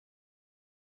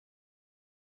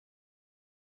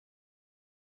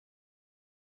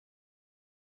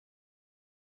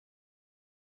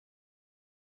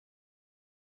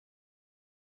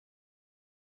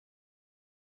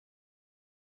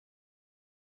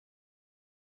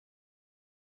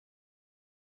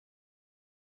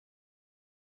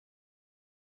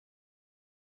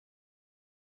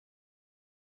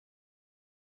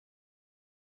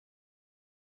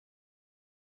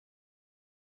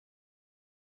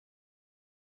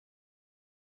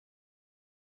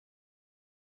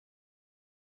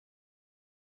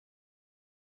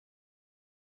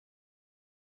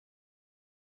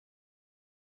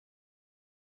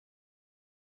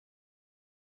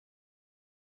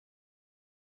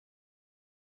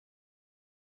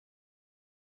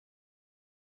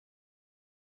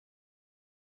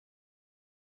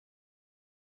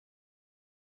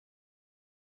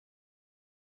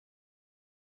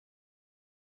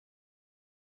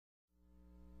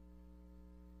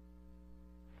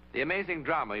The amazing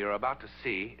drama you're about to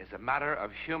see is a matter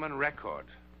of human record.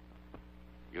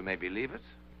 You may believe it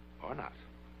or not.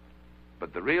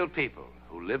 But the real people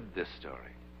who lived this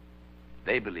story,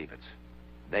 they believe it.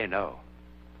 They know.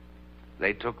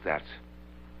 They took that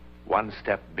one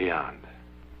step beyond.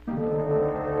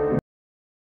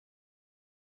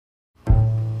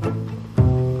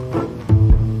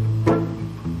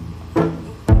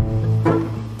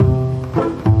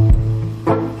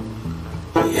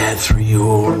 He had $3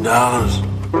 old,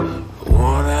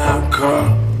 worn out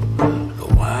car. The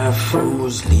wife who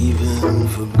was leaving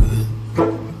for good.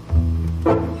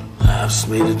 Life's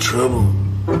made of trouble,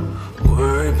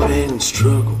 worry, pain, and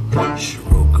struggle. She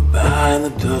wrote goodbye in the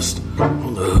dust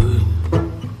on the hood.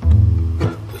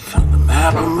 We found a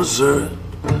map of Missouri,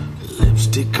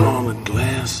 lipstick on the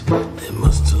glass. They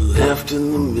must have left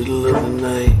in the middle of the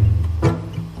night.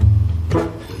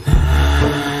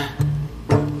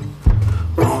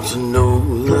 To know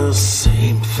the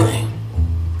same thing.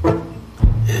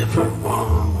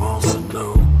 Everyone wants to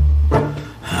know,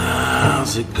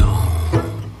 how's it going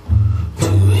to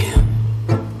end?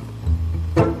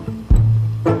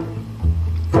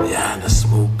 Behind a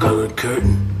smoke-colored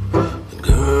curtain, the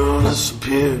girl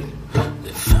disappeared.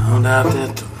 They found out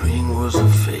that the ring was a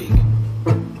fake.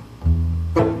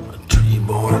 A tree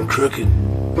born crooked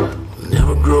will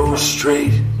never grow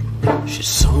straight. She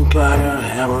sunk like a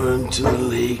hammer into the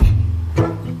lake.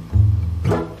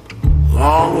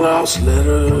 Long lost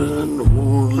letters and an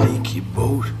old leaky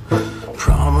boat,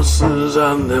 promises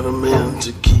I never meant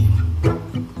to keep.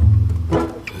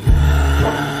 And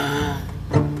I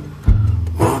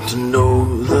want to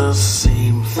know the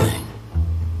same thing.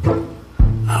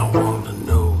 I want to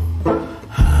know,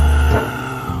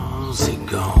 how's it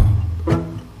gone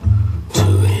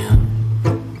to end?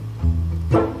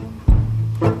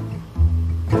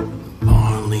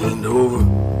 Leaned over,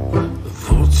 the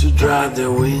vulture dried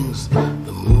their wings.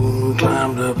 The moon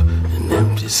climbed up an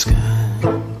empty sky.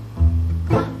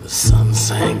 The sun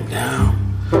sank down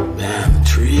behind the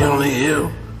tree on the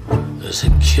hill. There's a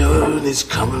killer and he's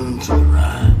coming to the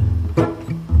ride.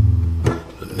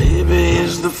 But maybe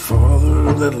he's the father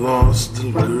of that lost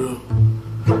little girl.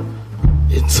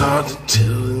 It's hard to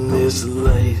tell in this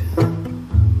light.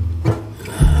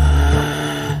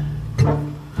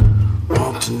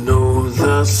 To know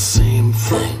the same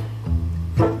thing.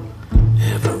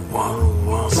 Everyone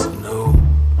wants to know,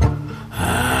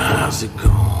 how's it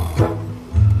going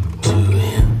to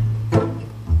end?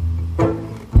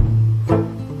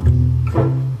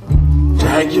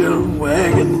 Drag your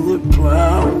wagon and you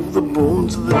plow over the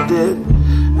bones of the dead,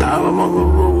 out among the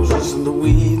roses and the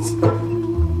weeds.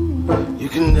 You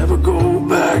can never go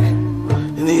back,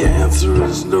 and the answer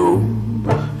is no.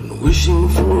 Wishing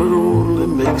for it only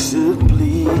makes it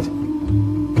bleed.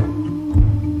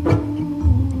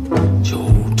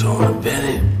 Joe Tony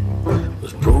Benny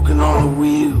was broken on the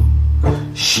wheel,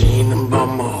 Shane and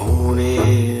Bum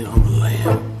Mahoney on the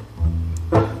lamb.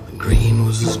 The green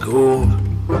was his gold,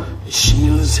 and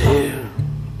Sheila's hair,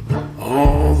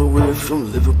 all the way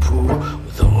from Liverpool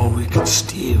with all we could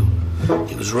steal.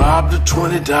 He was robbed of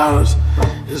 $20,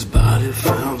 his body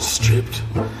found stripped,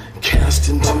 cast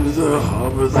into the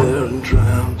harbor there and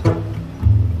drowned.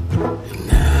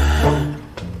 And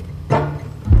I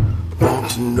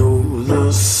want to know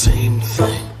the same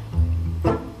thing.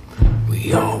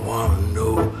 We all want to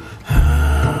know,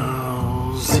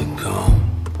 how's it gone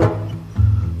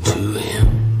to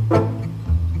end?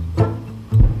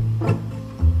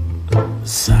 The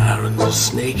sirens are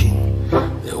snaking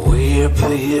their way up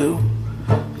the hill.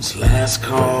 It's last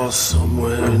call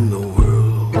somewhere in the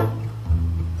world.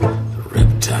 The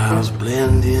reptiles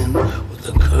blend in with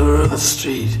the color of the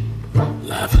street.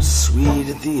 Life is sweet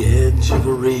at the edge of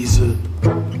a razor.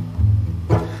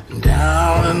 And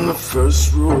down in the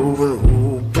first row of an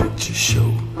old picture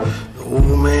show, the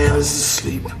old man is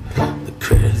asleep. The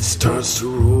credit starts to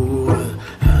roll. And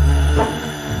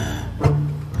I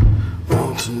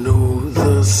want to know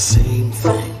the same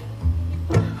thing.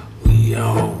 We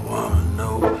all want to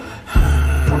know,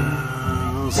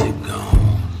 how's it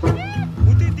gone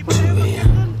to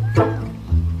end?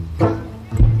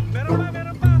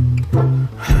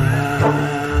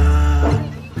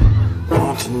 I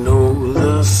want to know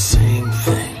the same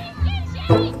thing.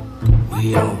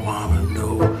 We all want to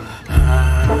know,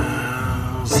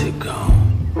 how's it gone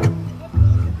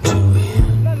to end?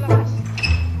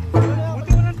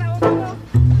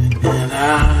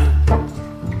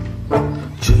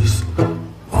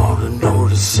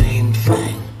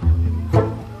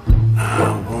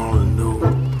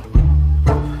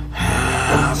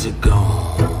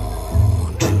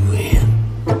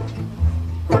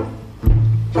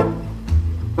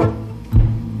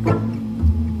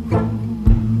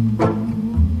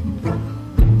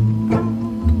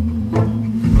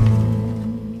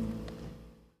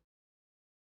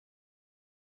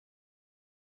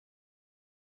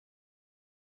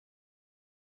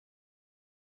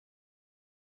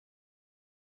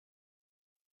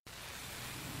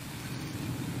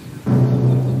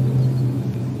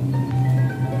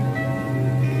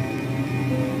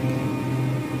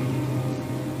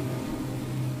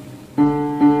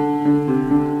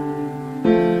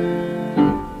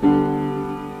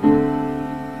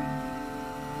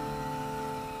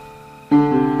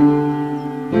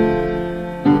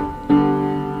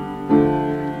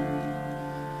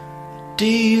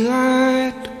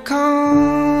 daylight come,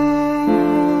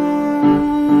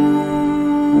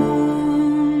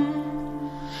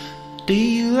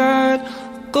 daylight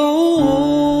go.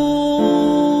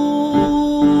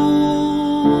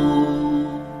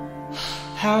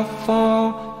 How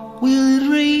far will it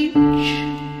reach?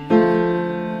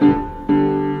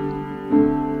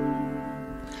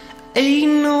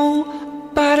 Ain't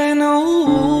nobody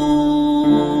know.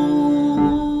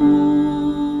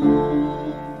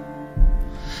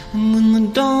 And when the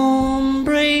dawn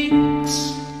breaks,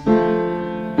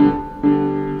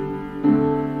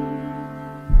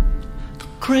 the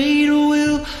cradle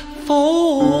will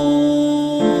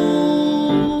fall,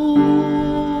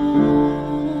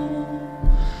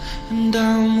 and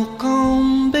down will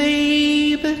come,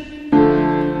 baby,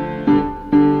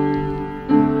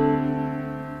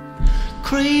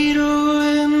 cradle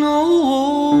and all.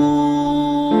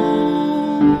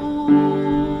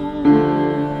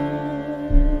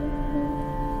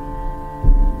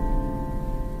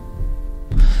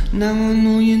 Now I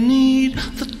know you need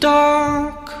the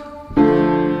dark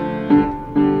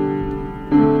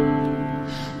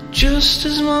just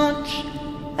as much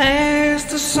as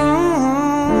the sun,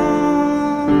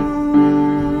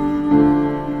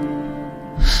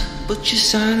 but you're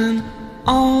signing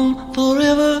on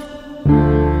forever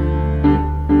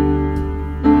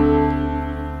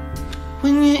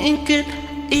when you ink it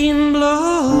in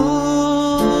blood.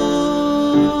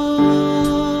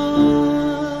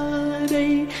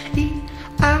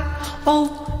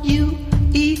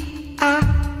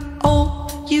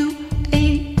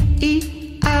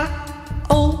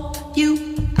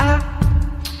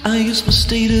 I use my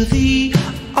state of the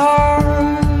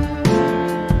art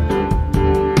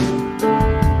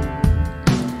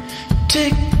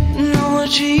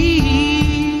technology,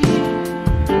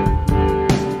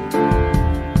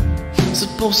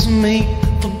 supposed to make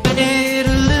for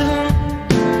better living.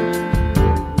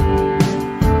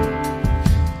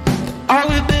 But are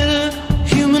we better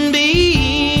human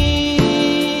beings?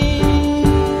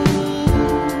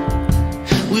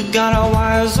 We've got our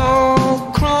wires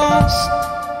all crossed,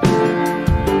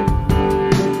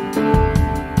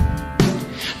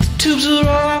 tubes are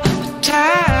all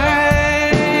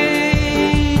tight,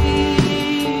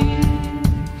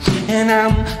 and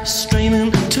I'm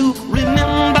straining to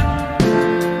remember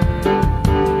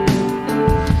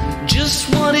just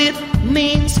what it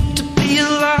means to be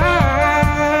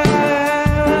alive.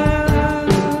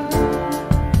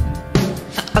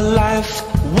 A life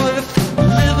worth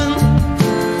living.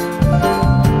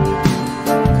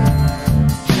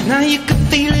 Now you can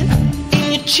feel it in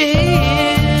your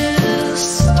chest,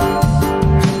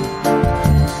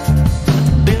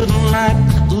 building like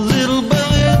little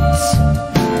birds,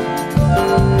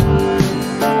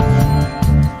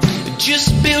 just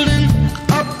building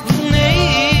up the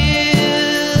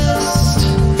nest,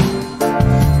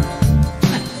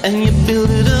 and you build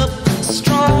it up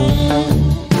strong,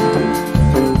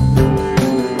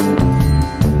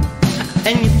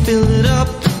 and you fill it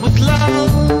up with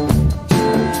love,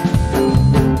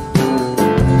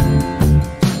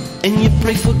 and you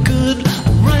pray for good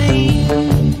rain,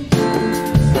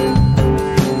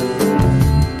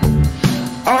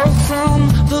 all from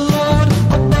the Lord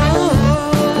above.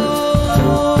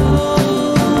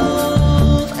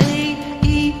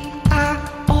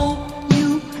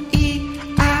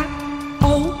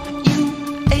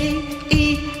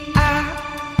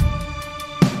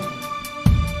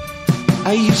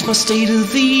 I use my state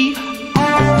of the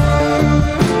art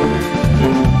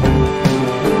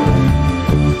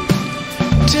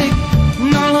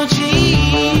technology.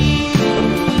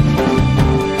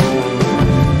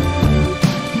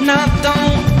 Now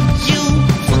don't you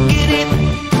forget it.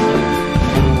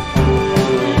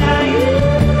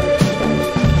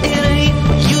 It ain't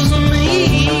using me.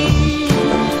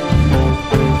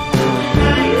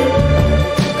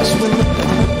 'Cause when the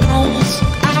power goes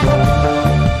out,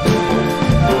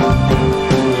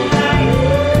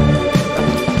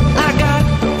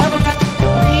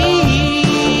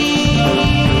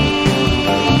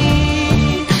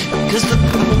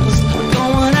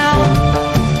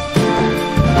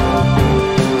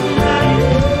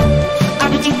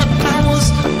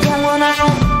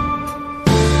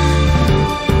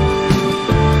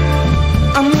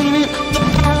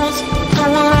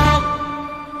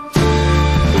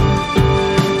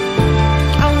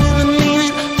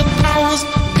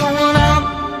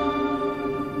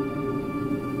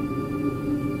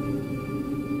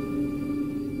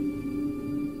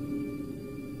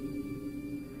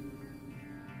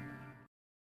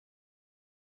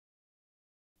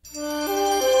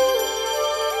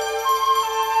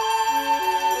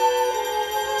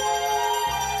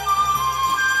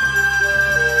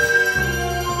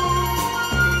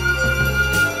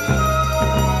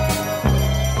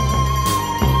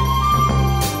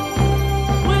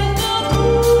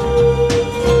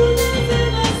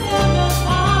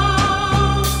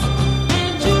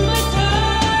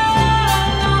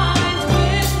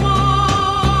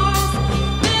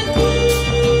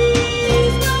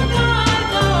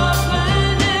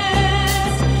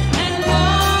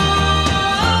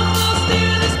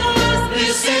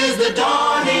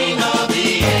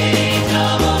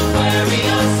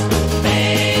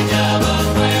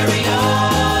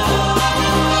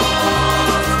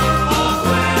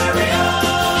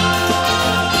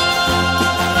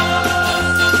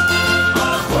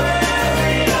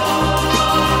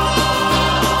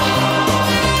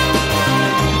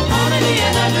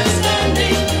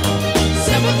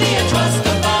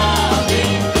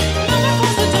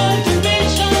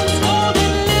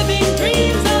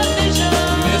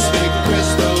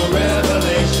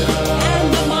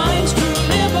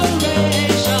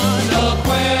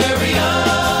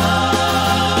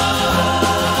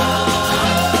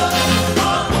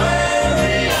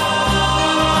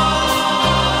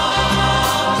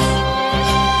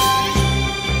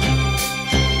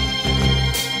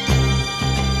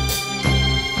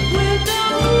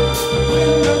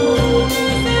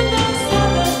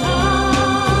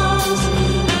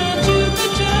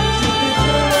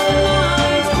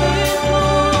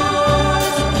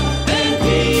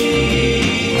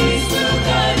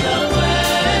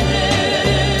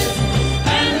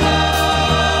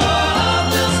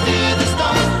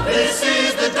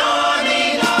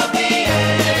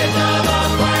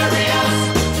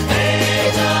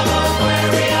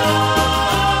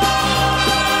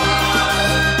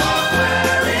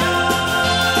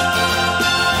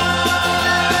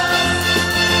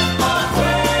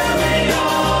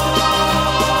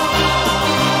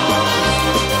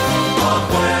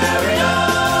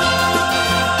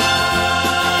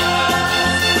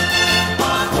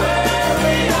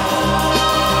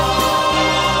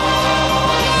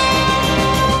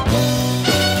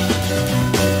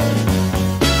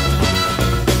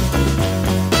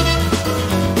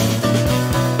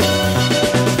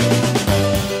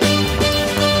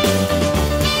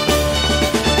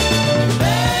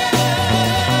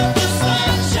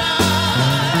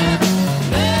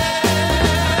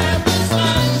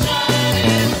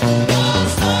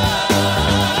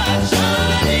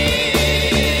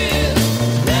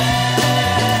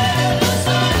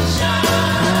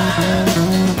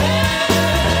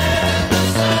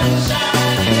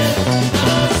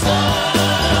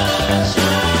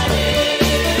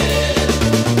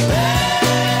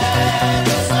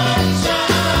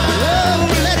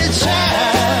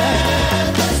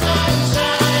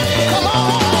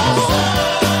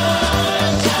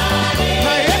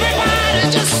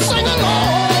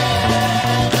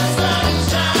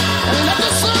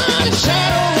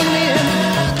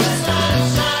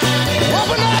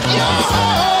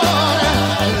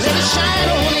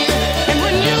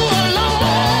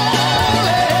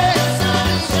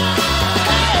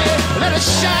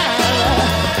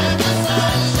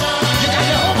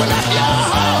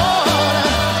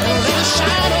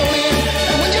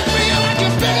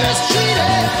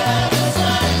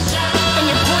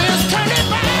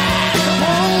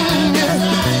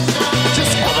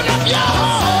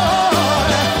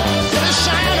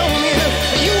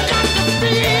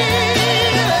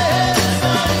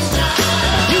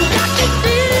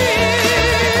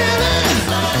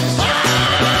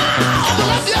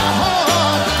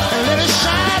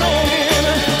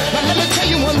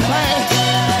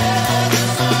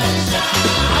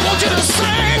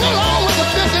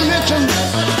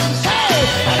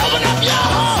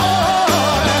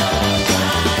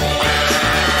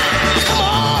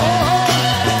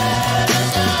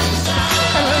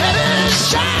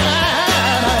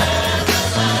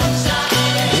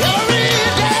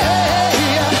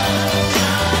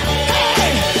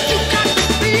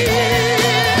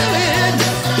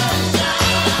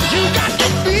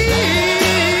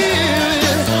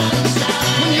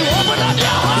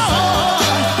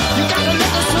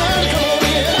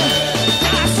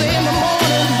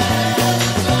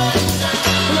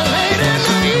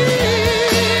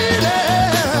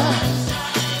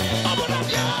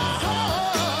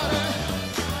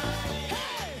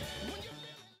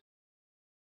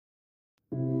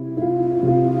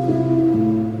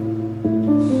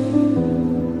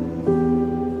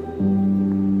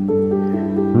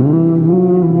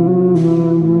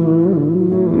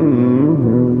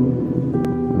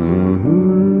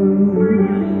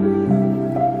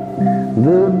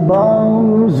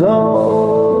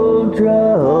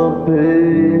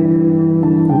 dropping,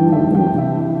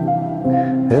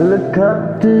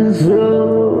 helicopters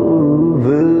overhead.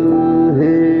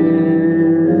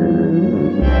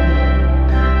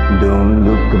 Don't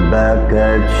look back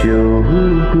at your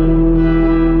goals,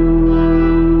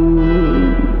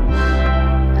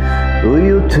 or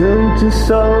you'll turn to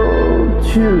salt,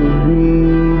 you'll be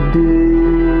dead.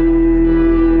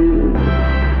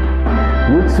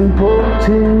 What's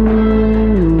important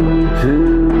to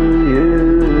you?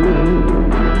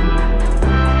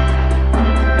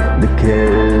 The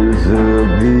cares of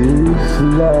this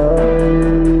life,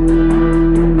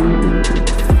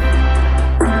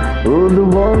 or the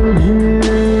ones you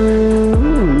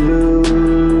love?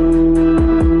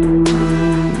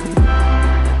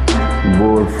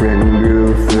 Boyfriend,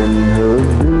 girlfriend,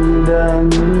 husband,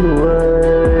 and wife.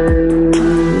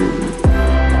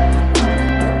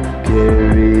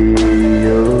 Carry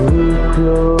your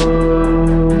cross,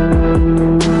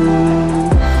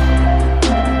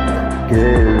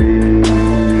 carry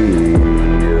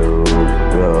your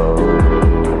cross.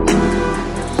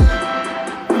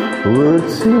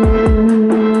 What's in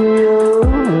your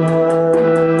heart?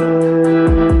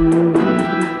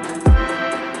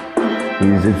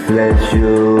 Is it flesh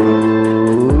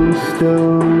or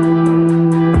stone?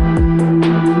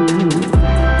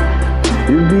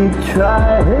 You'll be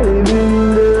tried in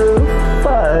the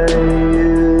fire.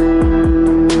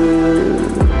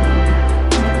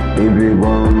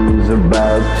 Everyone's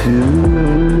about to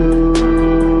know.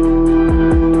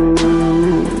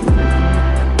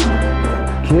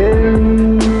 Carry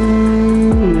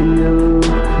your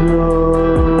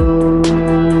cross,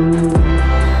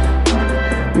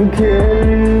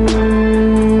 carry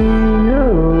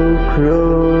your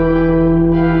cross.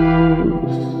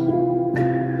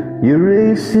 Your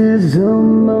race is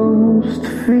almost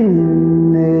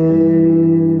finished.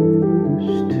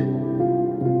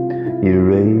 Your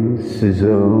race is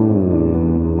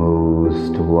almost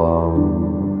won.